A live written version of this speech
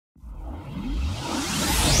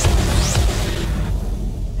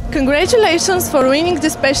Congratulations for winning the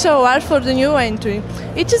special award for the new entry.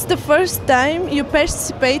 It is the first time you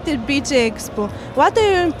participated BEGE Expo. What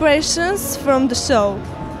are your impressions from the show?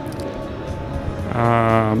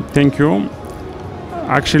 Thank you.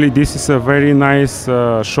 Actually, this is a very nice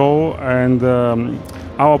show, and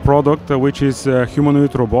our product, which is a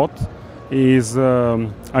humanoid robot, is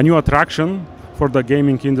a new attraction for the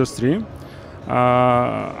gaming industry.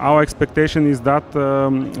 Our expectation is that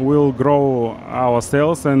we'll grow our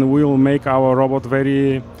sales and we'll make our robot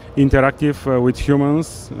very interactive with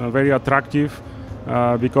humans, very attractive,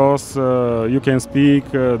 because you can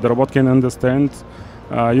speak, the robot can understand,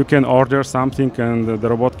 you can order something and the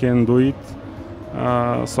robot can do it.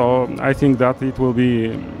 So I think that it will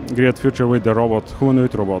be a great future with the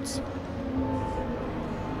humanoid robots.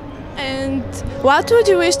 And what would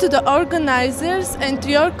you wish to the organizers and to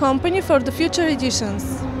your company for the future editions?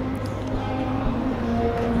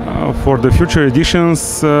 For the future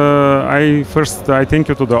editions, I thank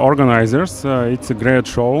you to the organizers. It's a great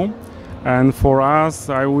show, and for us,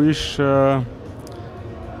 I wish for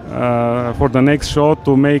the next show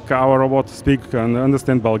to make our robot speak and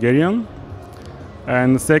understand Bulgarian,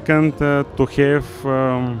 and second, to have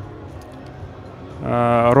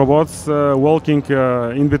robots walking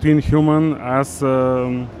in between human as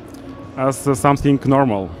something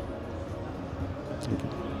normal.